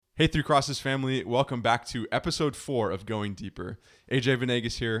Hey, Three Crosses family, welcome back to episode 4 of Going Deeper. AJ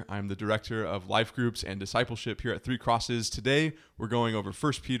Venegas here. I'm the director of life groups and discipleship here at Three Crosses. Today, we're going over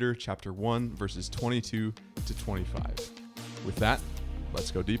 1 Peter chapter 1, verses 22 to 25. With that, let's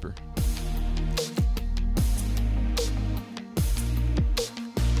go deeper.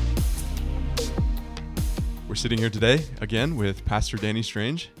 We're sitting here today again with Pastor Danny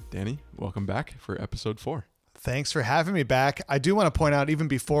Strange. Danny, welcome back for episode 4. Thanks for having me back. I do want to point out, even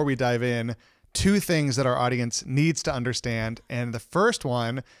before we dive in, two things that our audience needs to understand. And the first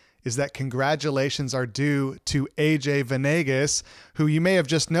one is that congratulations are due to AJ Venegas, who you may have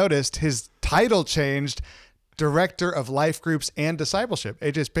just noticed his title changed, Director of Life Groups and Discipleship.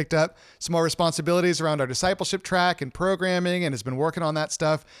 AJ's picked up some more responsibilities around our discipleship track and programming and has been working on that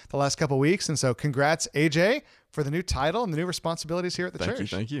stuff the last couple of weeks. And so congrats, AJ, for the new title and the new responsibilities here at the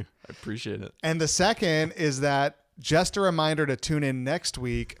church. Thank you. I appreciate it. And the second is that just a reminder to tune in next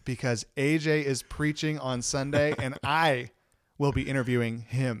week because AJ is preaching on Sunday and I will be interviewing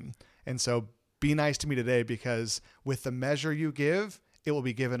him. And so be nice to me today because with the measure you give, it will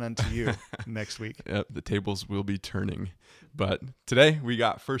be given unto you next week. Yep, the tables will be turning. But today we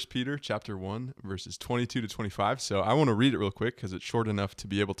got 1 Peter chapter 1, verses 22 to 25. So I want to read it real quick because it's short enough to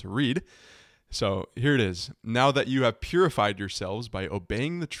be able to read. So here it is. Now that you have purified yourselves by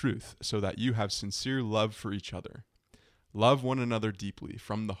obeying the truth so that you have sincere love for each other, love one another deeply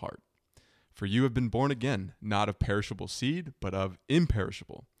from the heart. For you have been born again, not of perishable seed, but of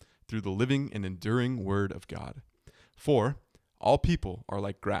imperishable, through the living and enduring word of God. For all people are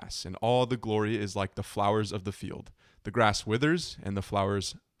like grass, and all the glory is like the flowers of the field. The grass withers, and the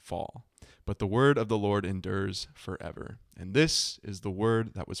flowers fall. But the word of the Lord endures forever. And this is the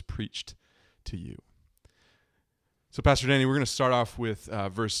word that was preached to you. So, Pastor Danny, we're going to start off with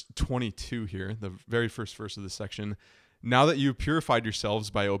verse 22 here, the very first verse of this section. Now that you've purified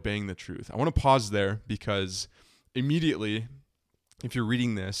yourselves by obeying the truth. I want to pause there because immediately, if you're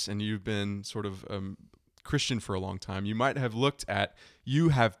reading this and you've been sort of Christian for a long time, you might have looked at you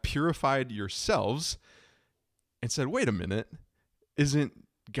have purified yourselves and said, wait a minute, isn't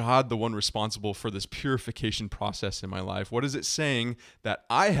God the one responsible for this purification process in my life? What is it saying that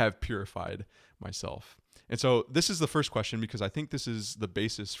I have purified myself? And so this is the first question because I think this is the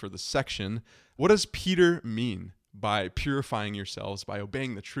basis for the section. What does Peter mean by purifying yourselves, by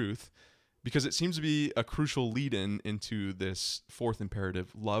obeying the truth? Because it seems to be a crucial lead-in into this fourth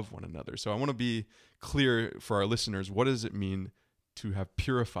imperative, love one another. So I want to be clear for our listeners, what does it mean to have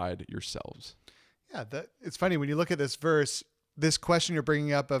purified yourselves? Yeah, it's funny when you look at this verse, this question you're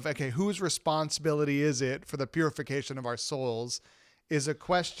bringing up of, okay, whose responsibility is it for the purification of our souls is a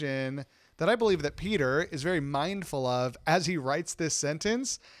question that I believe that Peter is very mindful of as he writes this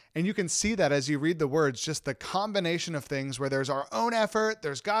sentence. And you can see that as you read the words, just the combination of things where there's our own effort,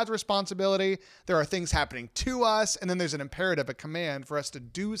 there's God's responsibility, there are things happening to us, and then there's an imperative, a command for us to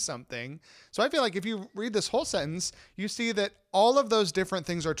do something. So I feel like if you read this whole sentence, you see that all of those different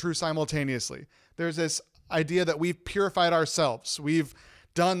things are true simultaneously. There's this idea that we've purified ourselves. We've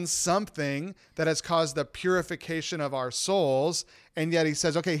done something that has caused the purification of our souls. And yet he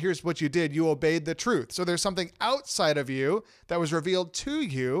says, okay, here's what you did. You obeyed the truth. So there's something outside of you that was revealed to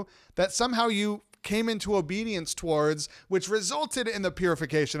you that somehow you came into obedience towards, which resulted in the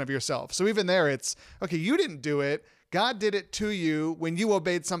purification of yourself. So even there, it's, okay, you didn't do it. God did it to you when you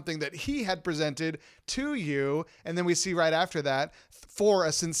obeyed something that he had presented to you. And then we see right after that, for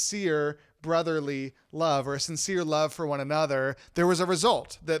a sincere brotherly love or a sincere love for one another, there was a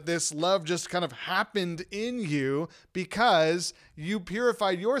result that this love just kind of happened in you because you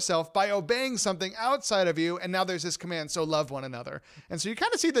purified yourself by obeying something outside of you. And now there's this command, so love one another. And so you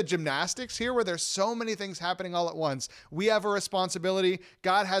kind of see the gymnastics here where there's so many things happening all at once. We have a responsibility.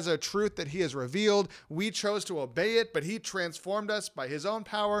 God has a truth that he has revealed. We chose to obey it, but he transformed us by his own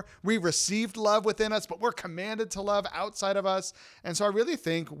power. We received love within us, but we're commanded to love outside of us. And so I really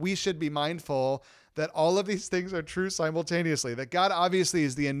think we should be mindful that all of these things are true simultaneously, that God obviously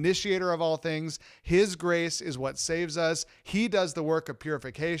is the initiator of all things. His grace is what saves us. He does the work of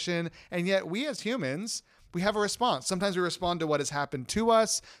purification. And yet we as humans, we have a response. Sometimes we respond to what has happened to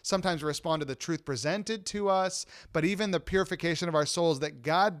us. Sometimes we respond to the truth presented to us. But even the purification of our souls that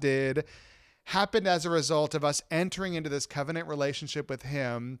God did happened as a result of us entering into this covenant relationship with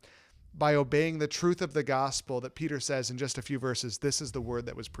him by obeying the truth of the gospel that Peter says in just a few verses, this is the word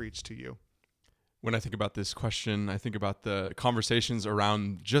that was preached to you. When I think about this question, I think about the conversations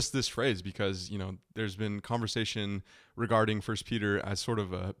around just this phrase because, there's been conversation regarding 1 Peter as sort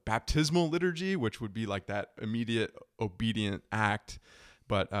of a baptismal liturgy, which would be like that immediate obedient act.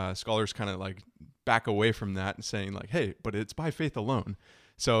 But scholars kind of like back away from that and saying like, hey, but it's by faith alone.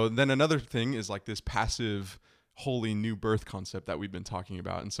 So then another thing is like this passive, holy new birth concept that we've been talking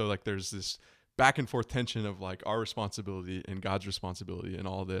about. And so like there's this back and forth tension of like our responsibility and God's responsibility and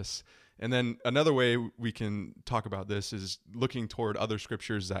all this. And then another way we can talk about this is looking toward other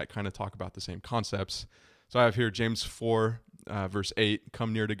scriptures that kind of talk about the same concepts. So I have here James 4, verse 8,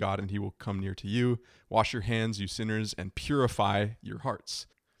 come near to God and he will come near to you. Wash your hands, you sinners, and purify your hearts.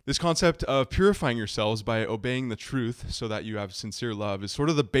 This concept of purifying yourselves by obeying the truth so that you have sincere love is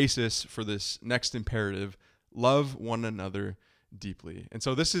sort of the basis for this next imperative, love one another deeply. And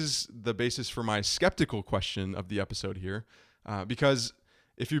so this is the basis for my skeptical question of the episode here, because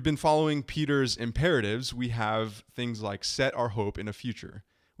if you've been following Peter's imperatives, we have things like set our hope in a future.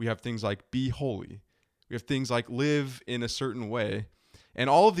 We have things like be holy. We have things like live in a certain way. And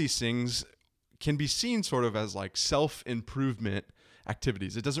all of these things can be seen sort of as like self-improvement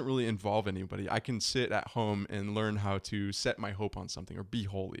activities. It doesn't really involve anybody. I can sit at home and learn how to set my hope on something or be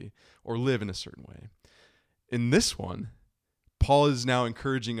holy or live in a certain way. In this one, Paul is now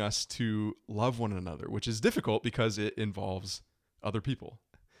encouraging us to love one another, which is difficult because it involves other people.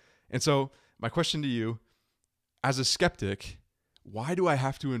 And so my question to you, as a skeptic, why do I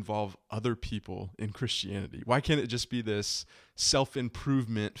have to involve other people in Christianity? Why can't it just be this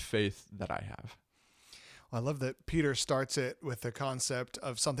self-improvement faith that I have? Well, I love that Peter starts it with the concept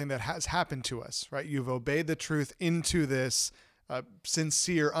of something that has happened to us, right? You've obeyed the truth into this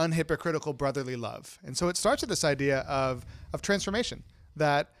sincere, unhypocritical brotherly love. And so it starts with this idea of transformation,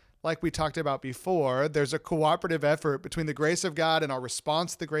 that like we talked about before, there's a cooperative effort between the grace of God and our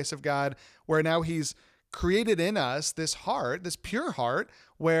response to the grace of God, where now he's created in us this heart, this pure heart,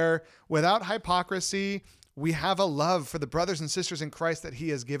 where without hypocrisy, we have a love for the brothers and sisters in Christ that he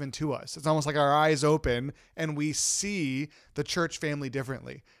has given to us. It's almost like our eyes open and we see the church family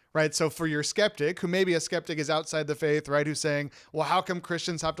differently, right? So for your skeptic, who maybe a skeptic is outside the faith, right? Who's saying, well, how come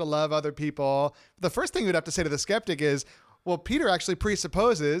Christians have to love other people? The first thing you'd have to say to the skeptic is, well, Peter actually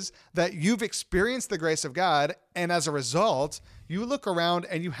presupposes that you've experienced the grace of God, and as a result, you look around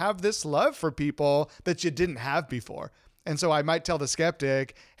and you have this love for people that you didn't have before. And so I might tell the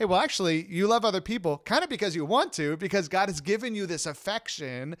skeptic, hey, well, actually, you love other people kind of because you want to, because God has given you this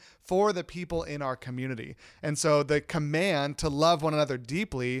affection for the people in our community. And so the command to love one another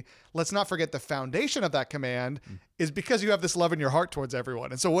deeply, let's not forget the foundation of that command is because you have this love in your heart towards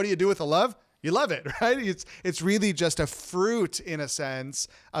everyone. And so what do you do with the love? You love it, right? It's really just a fruit, in a sense,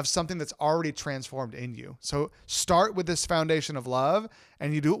 of something that's already transformed in you. So start with this foundation of love,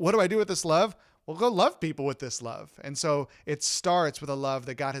 and you do, what do I do with this love? Well, go love people with this love. And so it starts with a love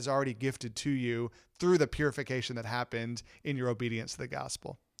that God has already gifted to you through the purification that happened in your obedience to the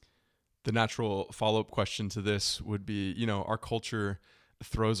gospel. The natural follow-up question to this would be, our culture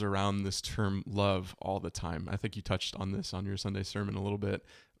throws around this term love all the time. I think you touched on this on your Sunday sermon a little bit.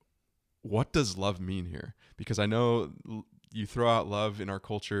 What does love mean here? Because I know you throw out love in our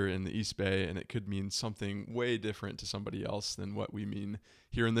culture in the East Bay, and it could mean something way different to somebody else than what we mean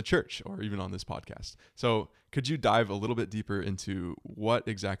here in the church or even on this podcast. So could you dive a little bit deeper into what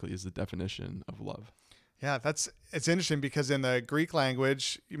exactly is the definition of love? Yeah, it's interesting because in the Greek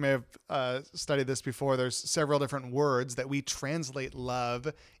language, you may have studied this before, there's several different words that we translate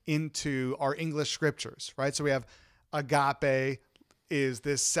love into our English scriptures, right? So we have agape, is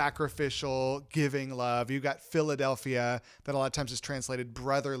this sacrificial giving love. You've got Philadelphia, that a lot of times is translated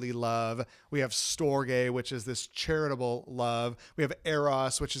brotherly love. We have storge, which is this charitable love. We have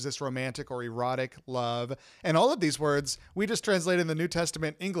eros, which is this romantic or erotic love. And all of these words, we just translate in the New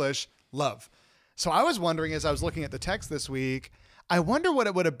Testament English, love. So I was wondering, as I was looking at the text this week, I wonder what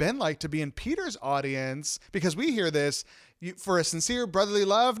it would have been like to be in Peter's audience, because we hear this, for a sincere brotherly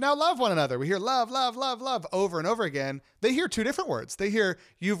love, now love one another. We hear love, love, love, love over and over again. They hear two different words. They hear,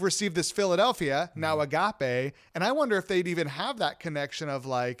 you've received this Philadelphia, now agape. And I wonder if they'd even have that connection of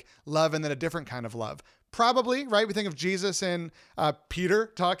like love and then a different kind of love. Probably, right? We think of Jesus and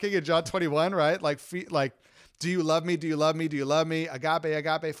Peter talking in John 21, right? Like, do you love me? Do you love me? Do you love me? Agape,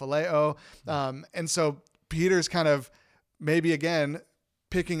 agape, phileo. And so Peter's kind of maybe again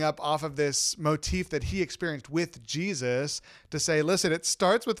picking up off of this motif that he experienced with Jesus to say, listen, it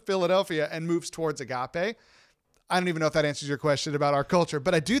starts with Philadelphia and moves towards agape. I don't even know if that answers your question about our culture,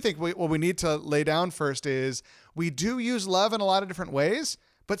 but I do think what we need to lay down first is we do use love in a lot of different ways,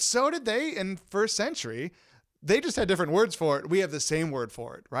 but so did they in first century. They just had different words for it. We have the same word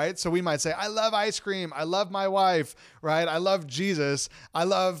for it, right? So we might say, I love ice cream. I love my wife, right? I love Jesus. I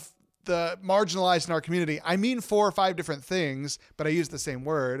love the marginalized in our community. I mean 4 or 5 different things, but I use the same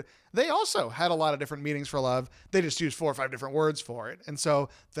word. They also had a lot of different meanings for love. They just used 4 or 5 different words for it. And so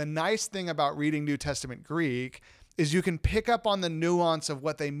the nice thing about reading New Testament Greek is you can pick up on the nuance of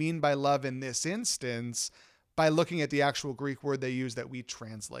what they mean by love in this instance by looking at the actual Greek word they use that we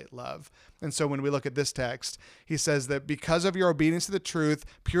translate love. And so when we look at this text, he says that because of your obedience to the truth,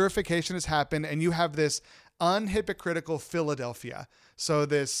 purification has happened, and you have this unhypocritical Philadelphia. So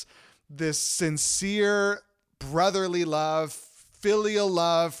this sincere brotherly love, filial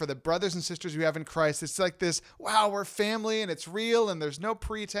love for the brothers and sisters you have in Christ. It's like this, wow, we're family and it's real and there's no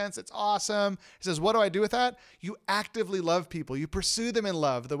pretense. It's awesome. He says, what do I do with that? You actively love people. You pursue them in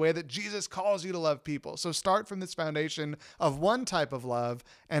love the way that Jesus calls you to love people. So start from this foundation of one type of love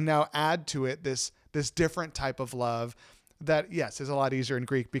and now add to it this different type of love that, yes, is a lot easier in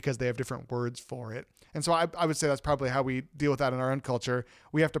Greek because they have different words for it. And so I would say that's probably how we deal with that in our own culture.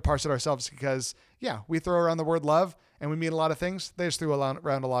 We have to parse it ourselves because, yeah, we throw around the word love and we mean a lot of things. They just threw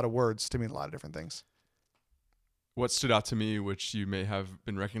around a lot of words to mean a lot of different things. What stood out to me, which you may have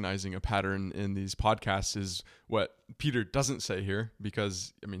been recognizing a pattern in these podcasts, is what Peter doesn't say here,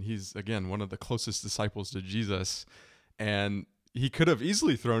 because, I mean, he's, again, one of the closest disciples to Jesus, and he could have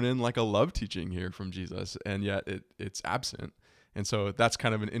easily thrown in like a love teaching here from Jesus, and yet it's absent. And so that's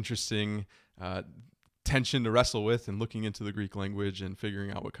kind of an interesting tension to wrestle with, and looking into the Greek language and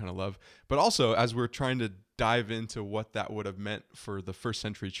figuring out what kind of love. But also, as we're trying to dive into what that would have meant for the first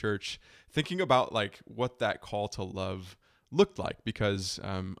century church, thinking about like what that call to love looked like, because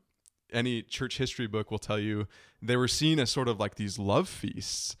any church history book will tell you they were seen as sort of like these love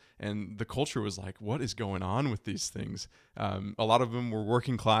feasts, and the culture was like, what is going on with these things? A lot of them were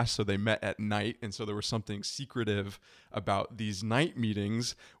working class, so they met at night, and so there was something secretive about these night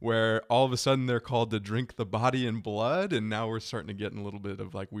meetings where all of a sudden they're called to drink the body and blood, and now we're starting to get in a little bit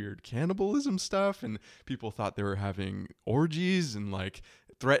of like weird cannibalism stuff, and people thought they were having orgies and like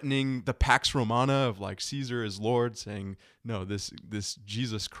threatening the Pax Romana of like Caesar is Lord, saying, no, this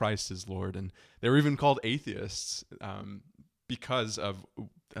Jesus Christ is Lord. And they were even called atheists because of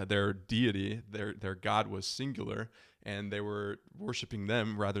their deity. Their God was singular, and they were worshiping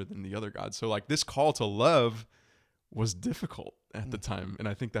them rather than the other gods. So like this call to love was difficult at the time. And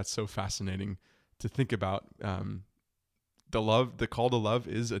I think that's so fascinating to think about. The call to love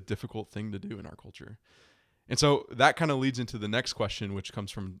is a difficult thing to do in our culture. And so that kind of leads into the next question, which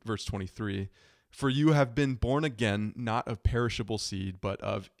comes from verse 23. For you have been born again, not of perishable seed, but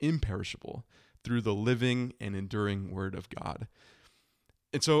of imperishable, through the living and enduring word of God.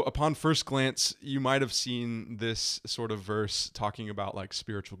 And so upon first glance, you might have seen this sort of verse talking about like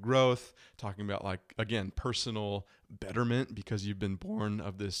spiritual growth, talking about like, again, personal betterment because you've been born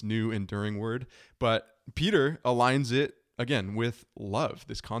of this new enduring word. But Peter aligns it, again, with love,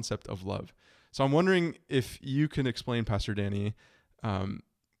 this concept of love. So I'm wondering if you can explain, Pastor Danny,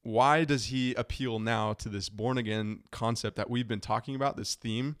 why does he appeal now to this born again concept that we've been talking about, this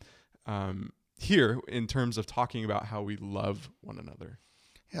theme here in terms of talking about how we love one another?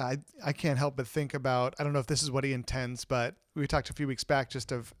 Yeah, I can't help but think about, I don't know if this is what he intends, but we talked a few weeks back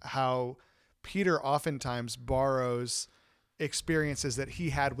just of how Peter oftentimes borrows experiences that he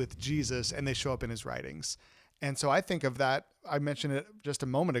had with Jesus and they show up in his writings. And so I think of that, I mentioned it just a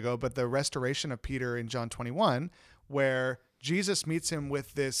moment ago, but the restoration of Peter in John 21, where Jesus meets him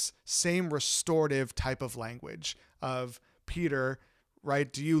with this same restorative type of language of Peter,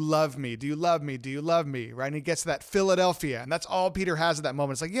 right? Do you love me? Do you love me? Do you love me? Right? And he gets to that Philadelphia, and that's all Peter has at that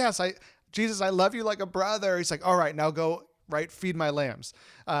moment. It's like, yes, Jesus, I love you like a brother. He's like, all right, now go, right? Feed my lambs.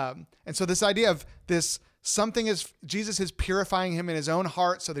 And so this idea of this, Jesus is purifying him in his own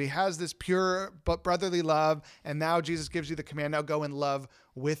heart so that he has this pure but brotherly love. And now Jesus gives you the command, now go and love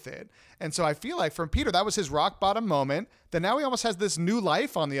with it. And so I feel like from Peter, that was his rock bottom moment. Then now he almost has this new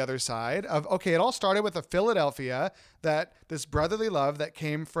life on the other side of, okay, it all started with a Philadelphia, that this brotherly love that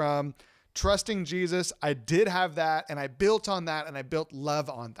came from trusting Jesus. I did have that, and I built on that, and I built love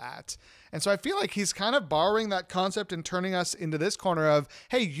on that. And so I feel like he's kind of borrowing that concept and turning us into this corner of,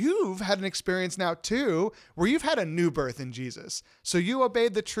 hey, you've had an experience now too, where you've had a new birth in Jesus. So you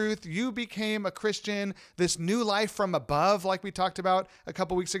obeyed the truth. You became a Christian. This new life from above, like we talked about a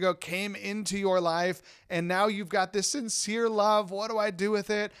couple weeks ago, came into your life. And now you've got this sincere love. What do I do with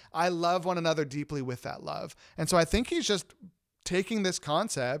it? I love one another deeply with that love. And so I think he's just taking this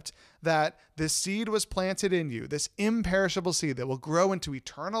concept that this seed was planted in you, this imperishable seed that will grow into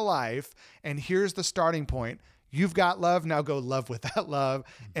eternal life. And here's the starting point. You've got love. Now go love with that love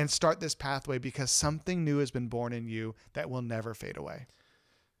and start this pathway, because something new has been born in you that will never fade away.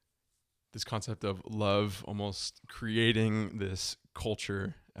 This concept of love almost creating this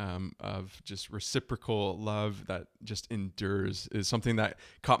culture of just reciprocal love that just endures is something that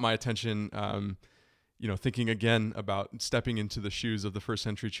caught my attention. Thinking again about stepping into the shoes of the first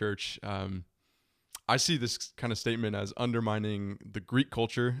century church, I see this kind of statement as undermining the Greek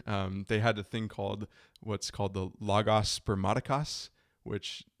culture. They had a thing called what's called the logos spermatikos,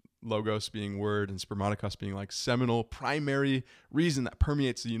 which logos being word and spermatikos being like seminal primary reason that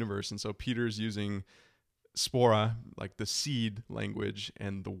permeates the universe. And so Peter's using spora, like the seed language,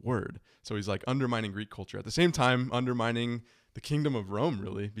 and the word. So he's like undermining Greek culture. At the same time, undermining the kingdom of Rome,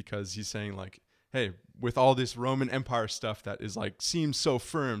 really, because he's saying like, hey, with all this Roman Empire stuff that is like, seems so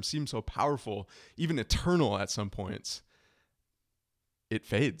firm, seems so powerful, even eternal at some points, it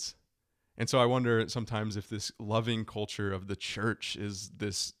fades. And so I wonder sometimes if this loving culture of the church is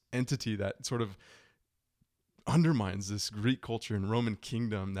this entity that sort of undermines this Greek culture and Roman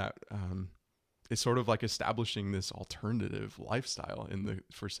kingdom that is sort of like establishing this alternative lifestyle in the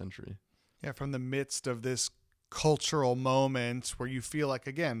first century. Yeah, from the midst of this cultural moment where you feel like,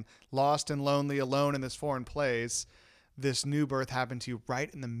 again, lost and lonely, alone in this foreign place, this new birth happened to you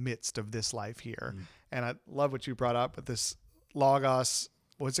right in the midst of this life here. And I love what you brought up with this logos.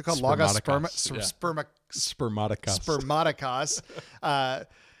 What's it called? Logos spermatikos.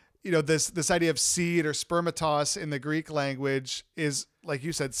 This idea of seed or spermatos in the Greek language is, like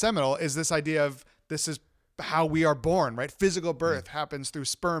you said, seminal, is this idea of this is how we are born, right? Physical birth happens through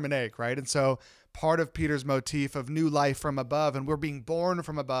sperm and egg, right? And so part of Peter's motif of new life from above, and we're being born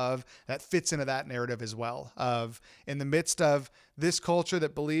from above, that fits into that narrative as well, of in the midst of this culture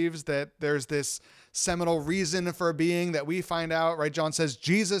that believes that there's this seminal reason for being that we find out, right? John says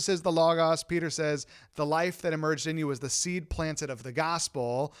Jesus is the Logos. Peter says the life that emerged in you was the seed planted of the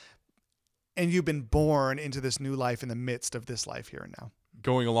gospel, and you've been born into this new life in the midst of this life here and now.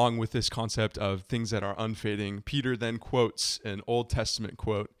 Going along with this concept of things that are unfading, Peter then quotes an Old Testament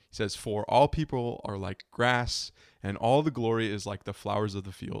quote. He says, "For all people are like grass, and all the glory is like the flowers of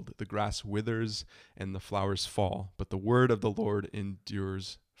the field. The grass withers and the flowers fall, but the word of the Lord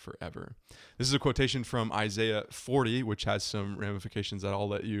endures forever." This is a quotation from Isaiah 40, which has some ramifications that I'll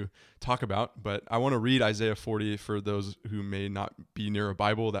let you talk about. But I want to read Isaiah 40 for those who may not be near a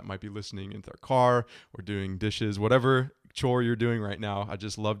Bible, that might be listening in their car or doing dishes, whatever chore you're doing right now. I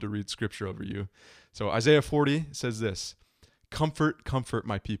just love to read scripture over you. So Isaiah 40 says this: "Comfort, comfort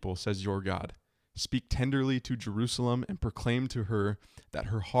my people, says your God. Speak tenderly to Jerusalem and proclaim to her that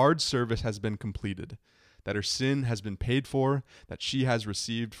her hard service has been completed, that her sin has been paid for, that she has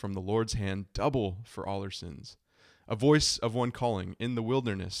received from the Lord's hand double for all her sins. A voice of one calling in the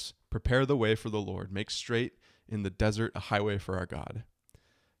wilderness, prepare the way for the Lord, make straight in the desert a highway for our God."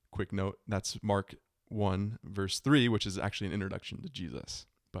 Quick note, that's Mark 1, verse 3, which is actually an introduction to Jesus.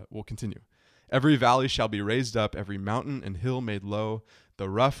 But we'll continue. "Every valley shall be raised up, every mountain and hill made low. The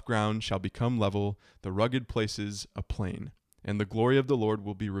rough ground shall become level, the rugged places a plain. And the glory of the Lord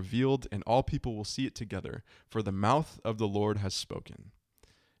will be revealed, and all people will see it together, for the mouth of the Lord has spoken."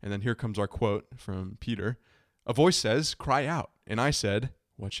 And then here comes our quote from Peter. "A voice says, 'Cry out.' And I said,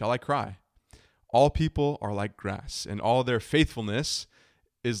 'What shall I cry?' All people are like grass, and all their faithfulness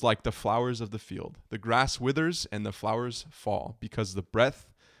is like the flowers of the field. The grass withers and the flowers fall, because the breath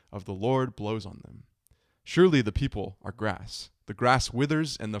of the Lord blows on them. Surely the people are grass. The grass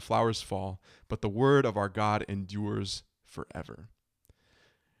withers and the flowers fall, but the word of our God endures forever."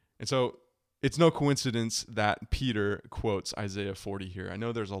 And so it's no coincidence that Peter quotes Isaiah 40 here. I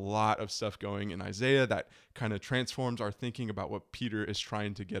know there's a lot of stuff going in Isaiah that kind of transforms our thinking about what Peter is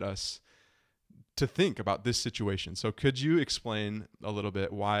trying to get us to think about this situation. So could you explain a little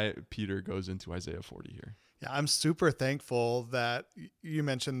bit why Peter goes into Isaiah 40 here? Yeah, I'm super thankful that you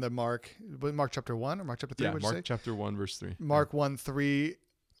mentioned the Mark chapter 1 or Mark chapter 3? Yeah, Mark chapter 1, verse 3. Mark 1:3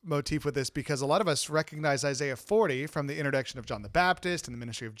 motif with this, because a lot of us recognize Isaiah 40 from the introduction of John the Baptist and the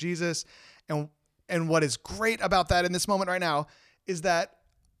ministry of Jesus. And what is great about that in this moment right now is that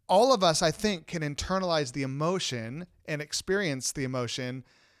all of us, I think, can internalize the emotion and experience the emotion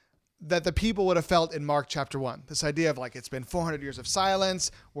that the people would have felt in Mark chapter 1. This idea of like, it's been 400 years of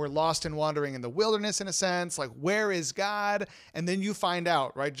silence. We're lost and wandering in the wilderness in a sense. Like, where is God? And then you find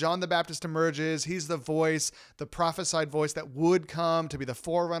out, right? John the Baptist emerges. He's the voice, the prophesied voice that would come to be the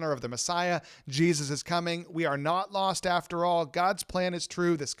forerunner of the Messiah. Jesus is coming. We are not lost after all. God's plan is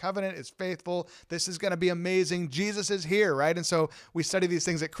true. This covenant is faithful. This is going to be amazing. Jesus is here, right? And so we study these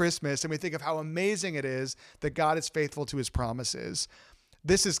things at Christmas and we think of how amazing it is that God is faithful to his promises.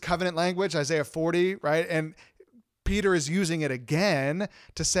 This is covenant language, Isaiah 40, right? And Peter is using it again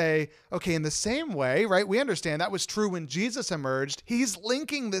to say, okay, in the same way, right? We understand that was true when Jesus emerged. He's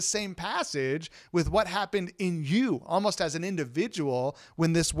linking this same passage with what happened in you, almost as an individual,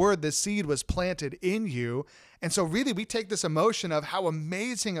 when this word, this seed was planted in you. And so really we take this emotion of how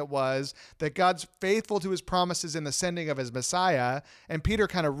amazing it was that God's faithful to his promises in the sending of his Messiah. And Peter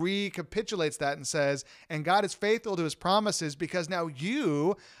kind of recapitulates that and says, and God is faithful to his promises because now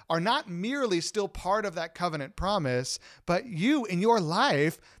you are not merely still part of that covenant promise, but you in your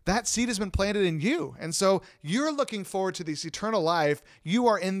life, that seed has been planted in you. And so you're looking forward to this eternal life. You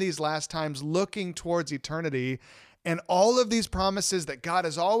are in these last times looking towards eternity. And all of these promises that God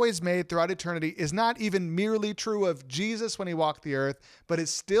has always made throughout eternity is not even merely true of Jesus when he walked the earth, but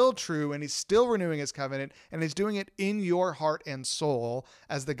is still true, and he's still renewing his covenant, and he's doing it in your heart and soul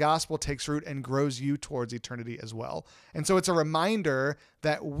as the gospel takes root and grows you towards eternity as well. And so it's a reminder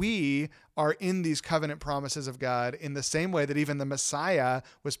that we are in these covenant promises of God in the same way that even the Messiah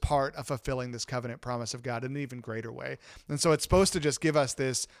was part of fulfilling this covenant promise of God in an even greater way. And so it's supposed to just give us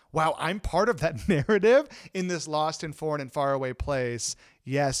this, wow, I'm part of that narrative in this lost and foreign and far away place.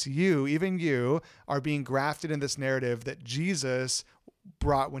 Yes, you, even you, are being grafted in this narrative that Jesus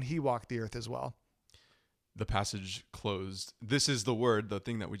brought when he walked the earth as well. The passage closed. This is the word, the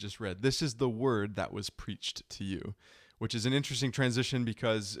thing that we just read. This is the word that was preached to you, which is an interesting transition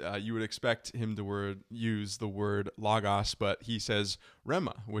because you would expect him to use the word logos, but he says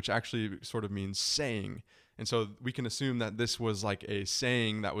rhema, which actually sort of means saying. And so we can assume that this was like a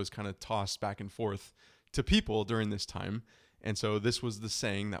saying that was kind of tossed back and forth to people during this time. And so this was the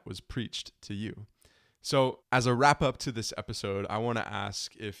saying that was preached to you. So as a wrap up to this episode, I want to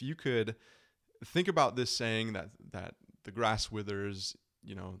ask if you could think about this saying that the grass withers,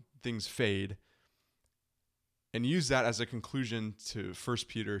 things fade, and use that as a conclusion to 1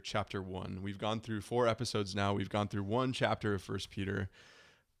 Peter chapter 1. We've gone through 4 episodes now. We've gone through 1 chapter of 1 Peter.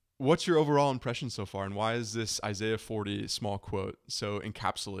 What's your overall impression so far, and why is this Isaiah 40 small quote so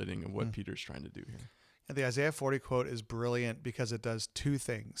encapsulating of what Peter's trying to do here? The Isaiah 40 quote is brilliant because it does 2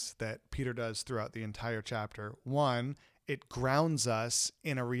 things that Peter does throughout the entire chapter. One, it grounds us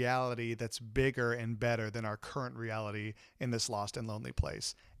in a reality that's bigger and better than our current reality in this lost and lonely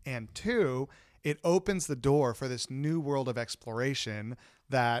place. And 2, it opens the door for this new world of exploration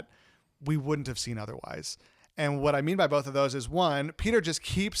that we wouldn't have seen otherwise. And what I mean by both of those is, one, Peter just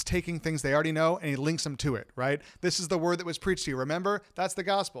keeps taking things they already know and he links them to it, right? This is the word that was preached to you. Remember, that's the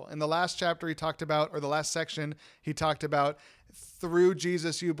gospel. In the last chapter he talked about, or the last section, he talked about through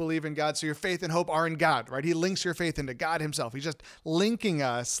Jesus you believe in God, so your faith and hope are in God, right? He links your faith into God himself. He's just linking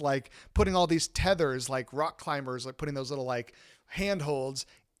us, like putting all these tethers, like rock climbers, like putting those little like handholds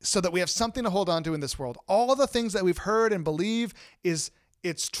so that we have something to hold on to in this world. All the things that we've heard and believe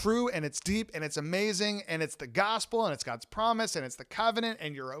it's true and it's deep and it's amazing and it's the gospel and it's God's promise and it's the covenant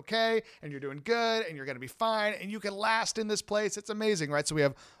and you're okay and you're doing good and you're going to be fine and you can last in this place. It's amazing, right? So we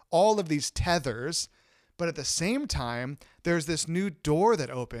have all of these tethers, but at the same time, there's this new door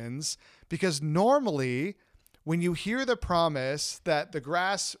that opens because normally when you hear the promise that the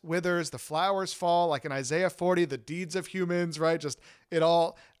grass withers, the flowers fall, like in Isaiah 40, the deeds of humans, right?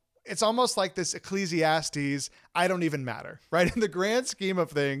 It's almost like this Ecclesiastes, I don't even matter, right? In the grand scheme of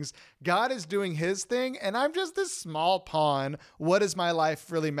things, God is doing his thing and I'm just this small pawn. What does my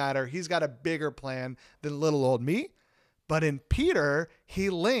life really matter? He's got a bigger plan than little old me. But in Peter, he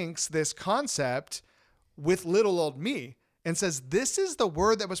links this concept with little old me and says, this is the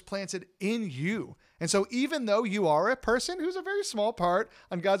word that was planted in you. And so even though you are a person who's a very small part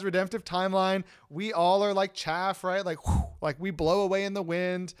on God's redemptive timeline, we all are like chaff, right? Like, whew, like we blow away in the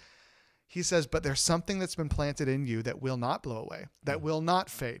wind. He says, but there's something that's been planted in you that will not blow away, that will not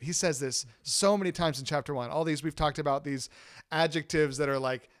fade. He says this so many times in chapter 1. All these, we've talked about these adjectives that are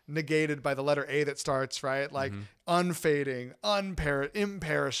like negated by the letter A that starts, right? Like unfading,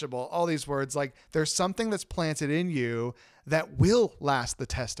 imperishable, all these words. Like there's something that's planted in you that will last the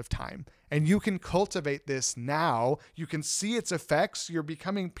test of time. And you can cultivate this now. You can see its effects. You're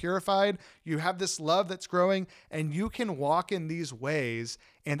becoming purified. You have this love that's growing, and you can walk in these ways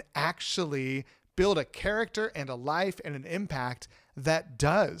and actually build a character and a life and an impact that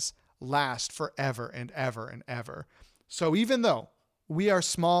does last forever and ever and ever. So even though we are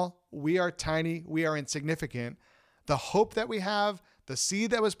small, we are tiny, we are insignificant, the hope that we have, the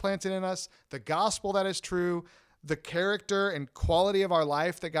seed that was planted in us, the gospel that is true, the character and quality of our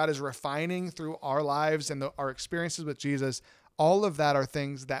life that God is refining through our lives and our experiences with Jesus, all of that are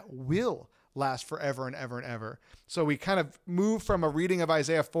things that will last forever and ever and ever. So we kind of move from a reading of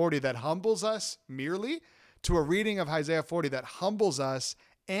Isaiah 40 that humbles us merely to a reading of Isaiah 40 that humbles us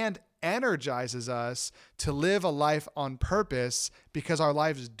and energizes us to live a life on purpose because our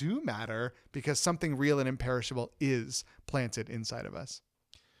lives do matter because something real and imperishable is planted inside of us.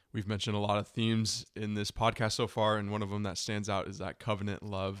 We've mentioned a lot of themes in this podcast so far, and one of them that stands out is that covenant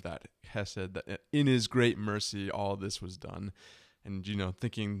love, that hesed, that in his great mercy, all this was done. And,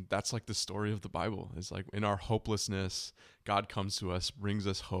 thinking that's like the story of the Bible. It's like in our hopelessness, God comes to us, brings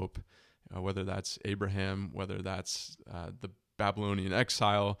us hope, whether that's Abraham, whether that's the Babylonian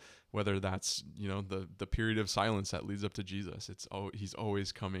exile, whether that's, the period of silence that leads up to Jesus. He's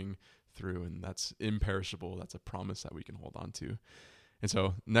always coming through, and that's imperishable. That's a promise that we can hold on to. And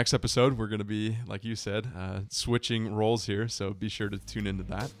so next episode, we're going to be, like you said, switching roles here. So be sure to tune into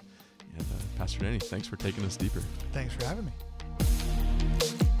that. And Pastor Danny, thanks for taking us deeper. Thanks for having me.